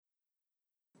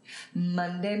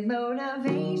Monday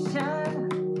motivation.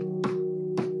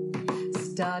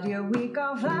 Start your week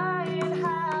off flying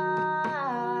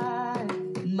high.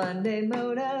 Monday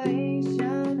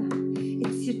motivation.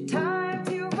 It's your time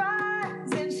to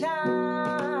rise and shine.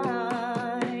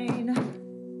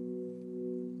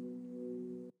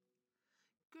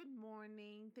 Good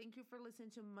morning. Thank you for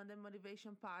listening to Monday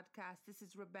Motivation Podcast. This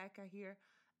is Rebecca here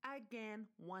again,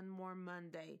 one more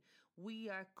Monday. We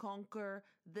are conquer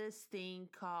this thing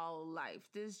called life.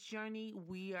 This journey,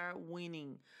 we are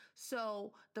winning.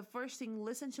 So the first thing,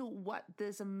 listen to what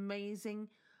this amazing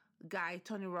guy,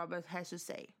 Tony Robbins, has to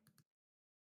say.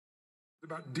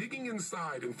 About digging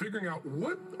inside and figuring out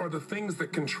what are the things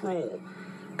that control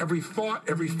every thought,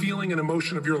 every feeling and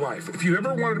emotion of your life. If you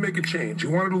ever wanted to make a change, you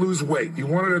wanted to lose weight, you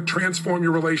wanted to transform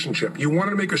your relationship, you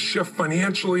wanted to make a shift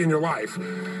financially in your life,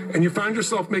 and you find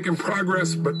yourself making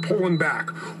progress but pulling back,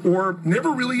 or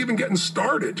never really even getting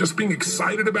started, just being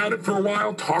excited about it for a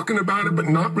while, talking about it but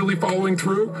not really following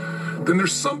through, then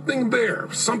there's something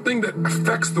there, something that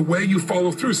affects the way you follow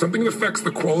through, something that affects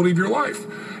the quality of your life.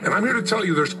 And I'm here to tell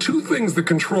you there's two things that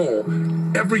control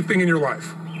everything in your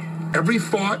life. Every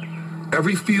thought,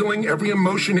 every feeling, every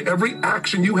emotion, every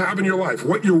action you have in your life.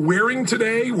 What you're wearing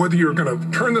today, whether you're going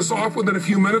to turn this off within a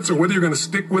few minutes or whether you're going to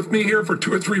stick with me here for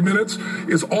 2 or 3 minutes,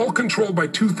 is all controlled by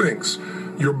two things: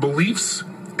 your beliefs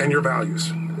and your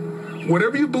values.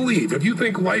 Whatever you believe, if you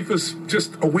think life is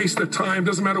just a waste of time,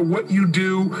 doesn't matter what you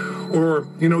do, or,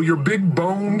 you're big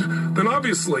boned, then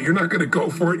obviously you're not going to go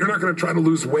for it. You're not going to try to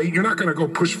lose weight. You're not going to go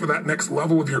push for that next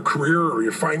level of your career or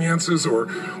your finances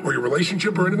or your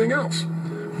relationship or anything else.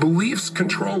 Beliefs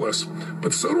control us,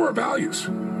 but so do our values.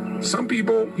 Some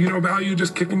people, value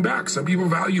just kicking back. Some people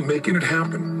value making it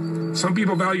happen. Some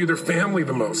people value their family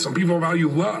the most. Some people value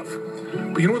love.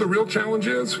 But you know what the real challenge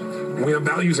is? When we have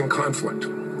values in conflict.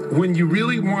 When you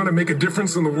really want to make a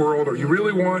difference in the world, or you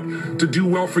really want to do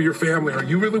well for your family, or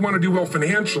you really want to do well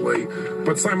financially,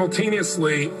 but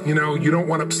simultaneously, you don't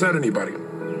want to upset anybody.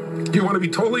 You want to be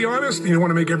totally honest, and you want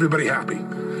to make everybody happy.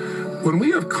 When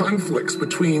we have conflicts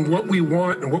between what we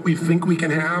want and what we think we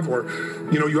can have, or,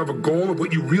 you have a goal of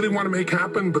what you really want to make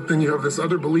happen, but then you have this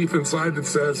other belief inside that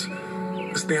says,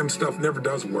 this damn stuff never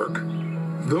does work.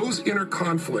 Those inner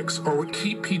conflicts are what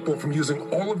keep people from using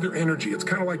all of their energy. It's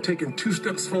kind of like taking 2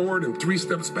 steps forward and 3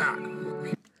 steps back.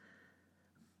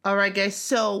 All right, guys.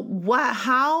 So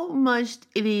how much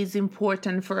it is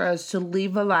important for us to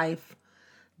live a life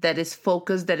that is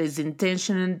focused, that is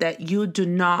intentional, that you do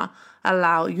not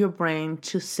allow your brain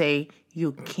to say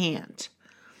you can't.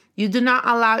 You do not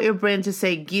allow your brain to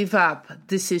say, give up,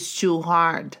 this is too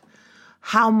hard.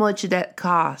 How much that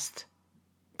cost?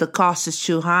 The cost is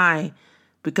too high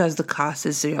because the cost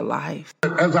is your life.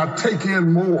 As I take it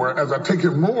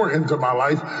more into my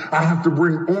life, I have to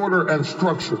bring order and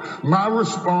structure. My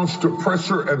response to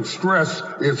pressure and stress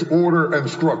is order and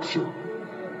structure.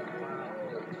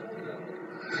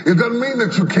 It doesn't mean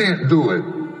that you can't do it.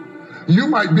 You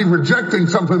might be rejecting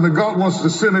something that God wants to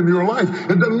send in your life.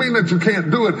 It doesn't mean that you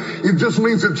can't do it. It just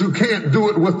means that you can't do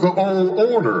it with the old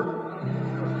order.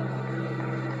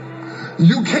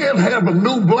 You can't have a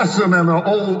new blessing in an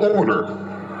old order.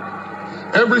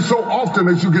 Every so often,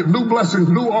 as you get new blessings,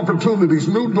 new opportunities,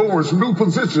 new doors, new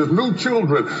positions, new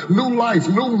children, new life,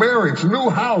 new marriage, new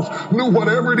house, new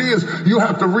whatever it is, you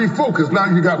have to refocus.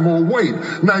 Now you got more weight.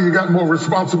 Now you got more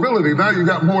responsibility. Now you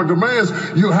got more demands.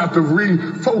 You have to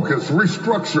refocus,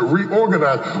 restructure,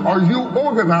 reorganize. Are you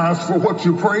organized for what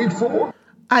you prayed for?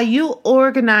 Are you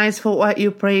organized for what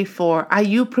you prayed for? Are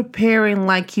you preparing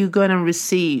like you're going to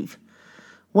receive?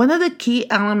 One of the key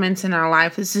elements in our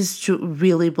life is to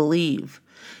really believe,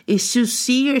 is to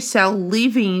see yourself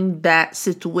living that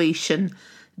situation,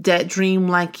 that dream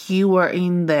like you were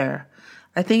in there.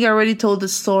 I think I already told the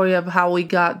story of how we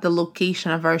got the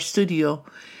location of our studio.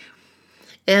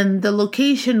 And the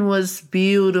location was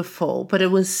beautiful, but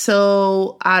it was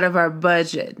so out of our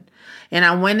budget. And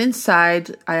I went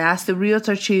inside. I asked the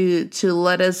realtor to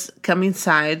let us come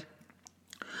inside.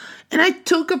 And I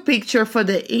took a picture for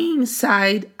the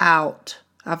inside out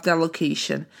of the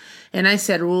location. And I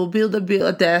said, we'll build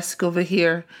a desk over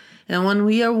here. And when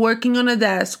we are working on a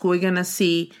desk, we're going to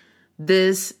see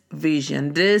this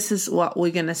vision. This is what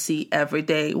we're going to see every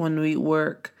day when we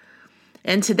work.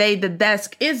 And today the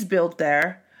desk is built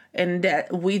there. And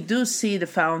that we do see the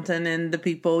fountain and the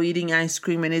people eating ice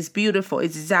cream. And it's beautiful.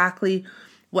 It's exactly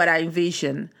what I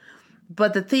envisioned.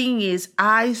 But the thing is,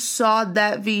 I saw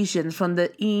that vision from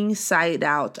the inside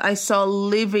out. I saw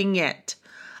living it.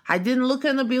 I didn't look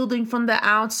at the building from the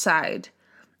outside.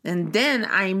 And then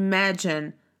I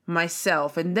imagined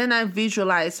myself. And then I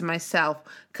visualized myself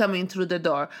coming through the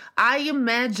door. I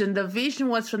imagined the vision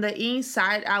was from the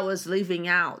inside, I was living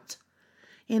out.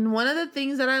 And one of the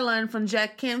things that I learned from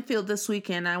Jack Canfield this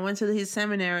weekend, I went to his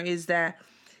seminary, is that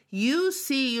you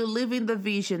see you living the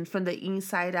vision from the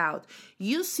inside out.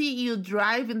 You see you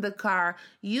driving the car.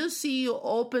 You see you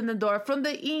open the door from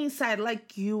the inside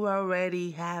like you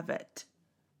already have it.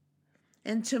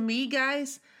 And to me,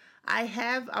 guys, I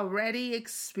have already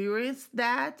experienced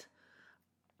that.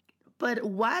 But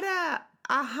what a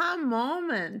aha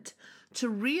moment to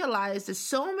realize that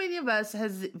so many of us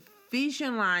has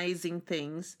visualizing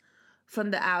things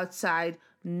from the outside,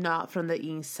 not from the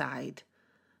inside.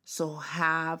 So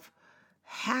have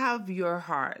your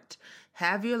heart,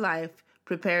 have your life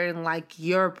preparing like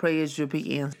your prayers will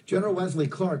be answered. General Wesley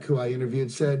Clark, who I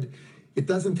interviewed, said, it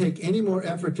doesn't take any more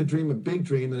effort to dream a big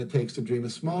dream than it takes to dream a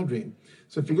small dream.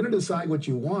 So if you're going to decide what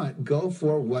you want, go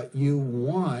for what you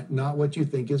want, not what you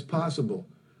think is possible.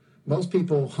 Most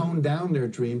people hone down their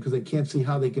dream because they can't see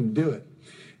how they can do it.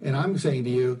 And I'm saying to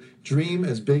you, dream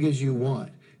as big as you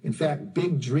want. In fact,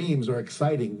 big dreams are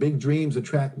exciting. Big dreams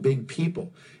attract big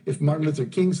people. If Martin Luther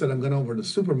King said, I'm going over to the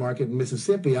supermarket in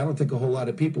Mississippi, I don't think a whole lot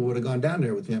of people would have gone down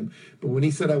there with him. But when he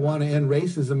said, I want to end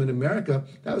racism in America,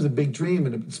 that was a big dream,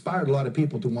 and it inspired a lot of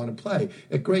people to want to play.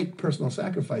 A great personal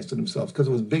sacrifice to themselves because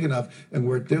it was big enough and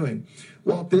worth doing.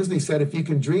 Walt Disney said, if you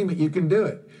can dream it, you can do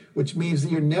it, which means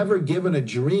that you're never given a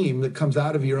dream that comes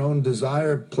out of your own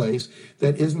desire place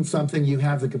that isn't something you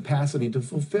have the capacity to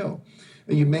fulfill.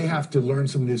 You may have to learn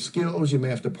some new skills. You may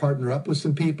have to partner up with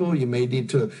some people. You may need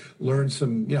to learn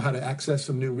some, how to access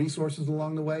some new resources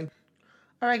along the way.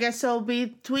 All right, guys. So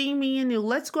between me and you,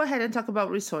 let's go ahead and talk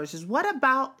about resources. What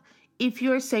about if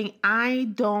you're saying, I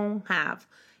don't have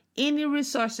any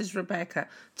resources, Rebecca,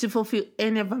 to fulfill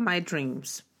any of my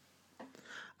dreams?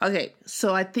 Okay,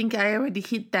 so I think I already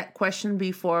hit that question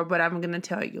before, but I'm going to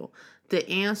tell you. The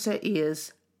answer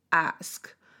is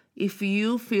ask. If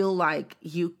you feel like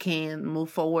you can move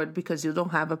forward because you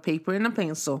don't have a paper and a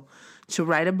pencil to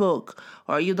write a book,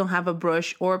 or you don't have a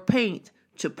brush or paint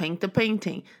to paint the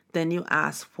painting, then you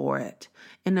ask for it.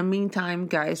 In the meantime,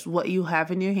 guys, what you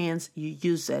have in your hands, you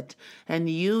use it. And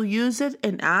you use it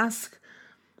and ask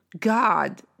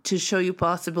God to show you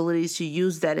possibilities to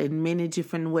use that in many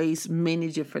different ways, many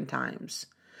different times.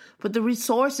 But the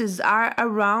resources are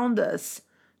around us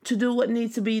to do what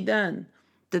needs to be done.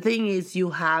 The thing is, you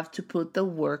have to put the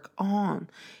work on.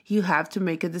 You have to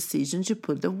make a decision to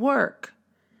put the work.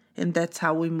 And that's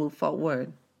how we move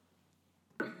forward.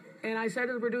 And I said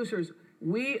to the producers,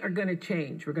 we are going to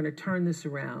change. We're going to turn this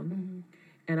around. Mm-hmm.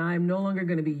 And I'm no longer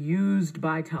going to be used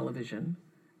by television.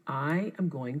 I am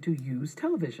going to use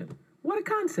television. What a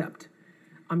concept.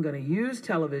 I'm going to use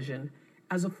television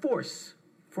as a force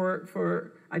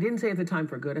for I didn't say at the time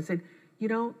for good. I said,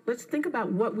 let's think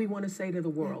about what we want to say to the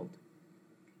world.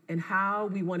 And how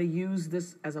we want to use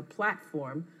this as a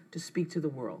platform to speak to the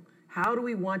world. How do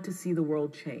we want to see the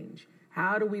world change?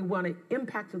 How do we want to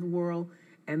impact the world?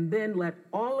 And then let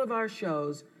all of our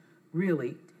shows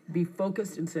really be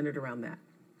focused and centered around that.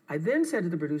 I then said to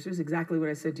the producers exactly what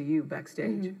I said to you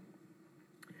backstage.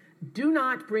 Mm-hmm. Do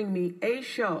not bring me a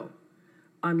show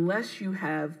unless you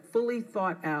have fully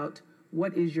thought out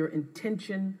what is your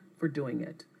intention for doing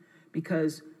it.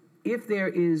 Because if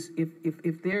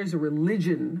there's a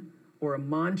religion or a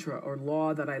mantra or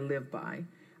law that I live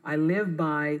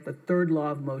by the third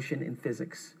law of motion in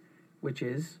physics, which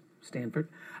is Stanford,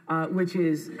 which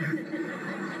is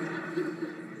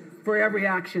for every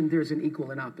action there's an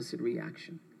equal and opposite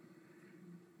reaction.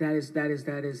 That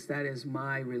is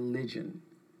my religion.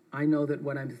 I know that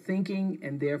what I'm thinking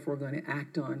and therefore going to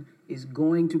act on is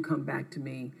going to come back to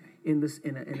me in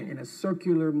a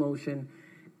circular motion.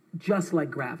 Just like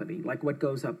gravity, like what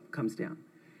goes up comes down.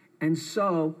 And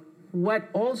so what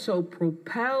also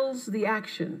propels the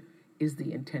action is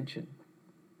the intention.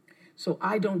 So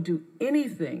I don't do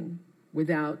anything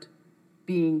without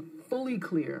being fully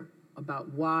clear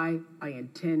about why I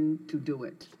intend to do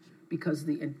it. Because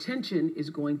the intention is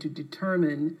going to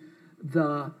determine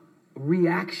the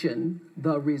reaction,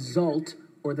 the result,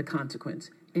 or the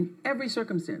consequence. In every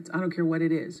circumstance, I don't care what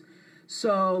it is.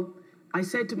 So I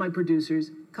said to my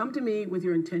producers, come to me with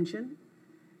your intention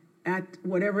at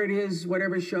whatever it is,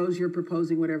 whatever shows you're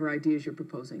proposing, whatever ideas you're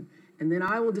proposing. And then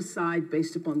I will decide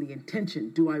based upon the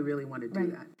intention, do I really want to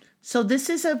do that? So this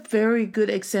is a very good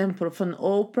example from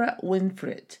Oprah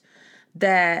Winfrey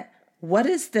that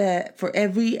for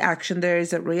every action there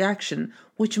is a reaction,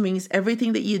 which means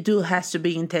everything that you do has to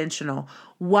be intentional.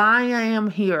 Why I am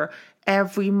here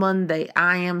every Monday,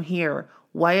 I am here.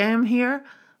 Why I am here?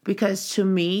 Because to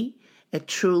me, It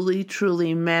truly,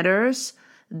 truly matters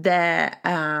that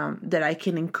I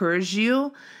can encourage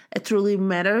you. It truly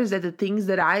matters that the things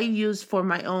that I use for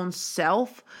my own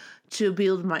self to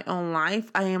build my own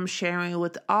life, I am sharing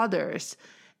with others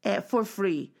for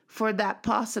free, for that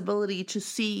possibility to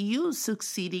see you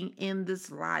succeeding in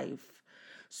this life.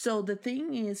 So the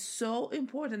thing is so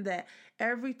important that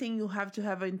everything you have to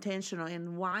have intentional.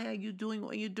 And why are you doing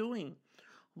what you're doing?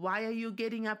 Why are you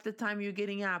getting up the time you're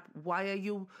getting up? Why are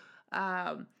you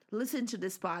listening to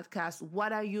this podcast?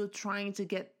 What are you trying to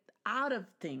get out of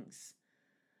things?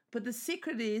 But the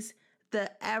secret is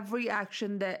that every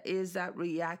action, there is that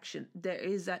reaction. There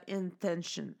is that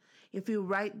intention. If you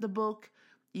write the book,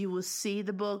 you will see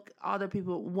the book, other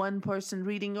people, one person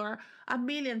reading or a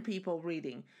million people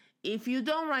reading. If you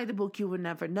don't write the book, you will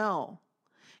never know.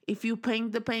 If you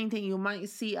paint the painting, you might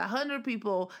see 100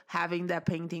 people having that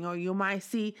painting, or you might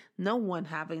see no one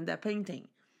having that painting.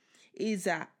 Is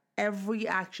that every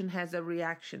action has a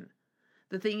reaction.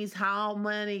 The thing is how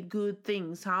many good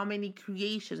things, how many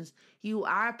creations you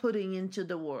are putting into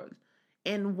the world.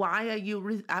 And why are you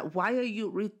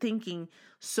rethinking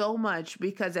so much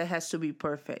because it has to be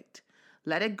perfect?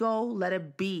 Let it go, let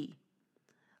it be.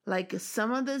 Like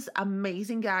some of these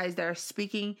amazing guys that are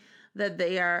speaking, that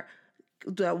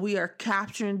we are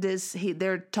capturing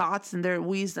their thoughts and their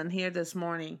wisdom here this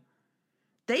morning.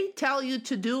 They tell you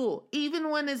to do, even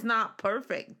when it's not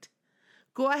perfect.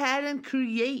 Go ahead and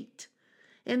create.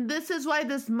 And this is why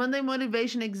this Monday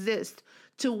motivation exists,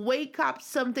 to wake up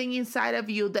something inside of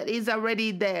you that is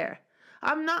already there.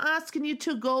 I'm not asking you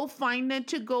to go find it,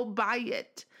 to go buy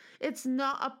it. It's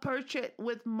not a purchase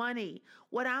with money.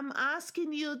 What I'm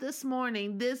asking you this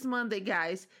morning, this Monday,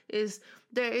 guys, is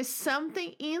there is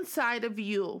something inside of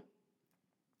you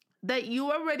that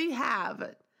you already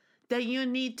have, that you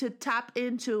need to tap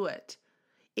into it.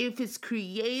 If it's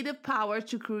creative power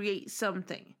to create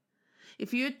something.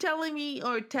 If you're telling me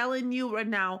or telling you right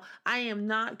now, I am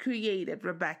not creative,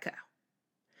 Rebecca.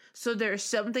 So there's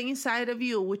something inside of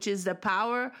you, which is the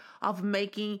power of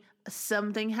making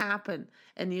something happen.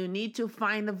 And you need to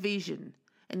find a vision.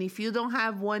 And if you don't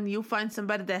have one, you find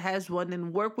somebody that has one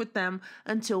and work with them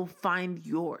until find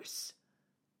yours.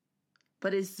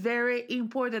 But it's very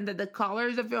important that the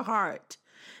colors of your heart,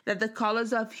 that the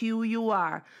colors of who you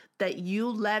are, that you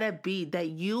let it be, that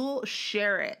you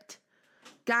share it.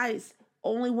 Guys,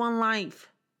 only one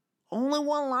life. Only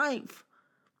one life.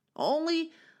 Only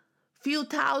few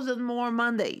thousand more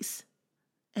Mondays.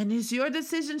 And it's your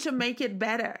decision to make it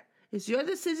better. It's your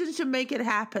decision to make it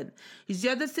happen. It's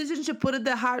your decision to put in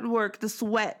the hard work, the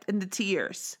sweat, and the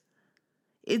tears.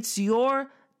 It's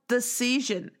your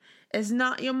decision. It's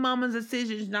not your mama's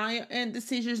decision. It's not your aunt's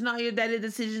decision. It's not your daddy's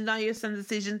decision. It's not your son's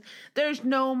decision. There's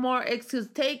no more excuse.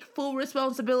 Take full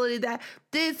responsibility that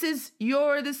this is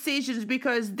your decisions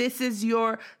because this is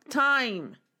your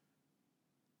time.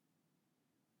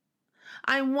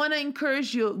 I want to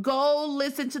encourage you. Go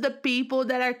listen to the people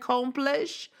that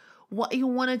accomplish what you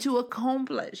wanted to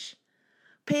accomplish.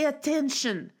 Pay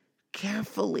attention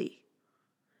carefully.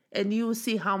 And you will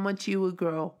see how much you will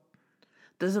grow.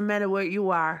 Doesn't matter where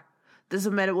you are.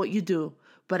 Doesn't matter what you do.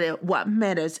 But what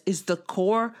matters is the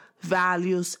core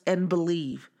values and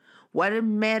belief. What it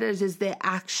matters is the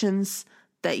actions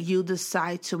that you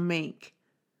decide to make.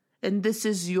 And this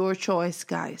is your choice,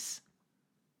 guys.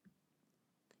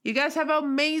 You guys have an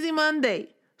amazing Monday.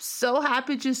 So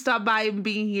happy to stop by and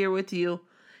being here with you.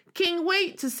 Can't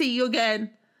wait to see you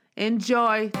again.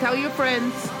 Enjoy. Tell your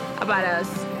friends about us.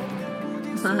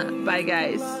 Bye,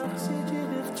 guys.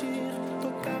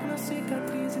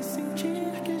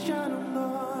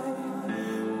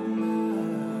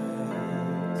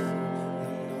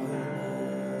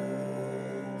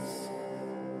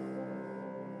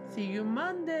 See you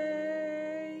Monday.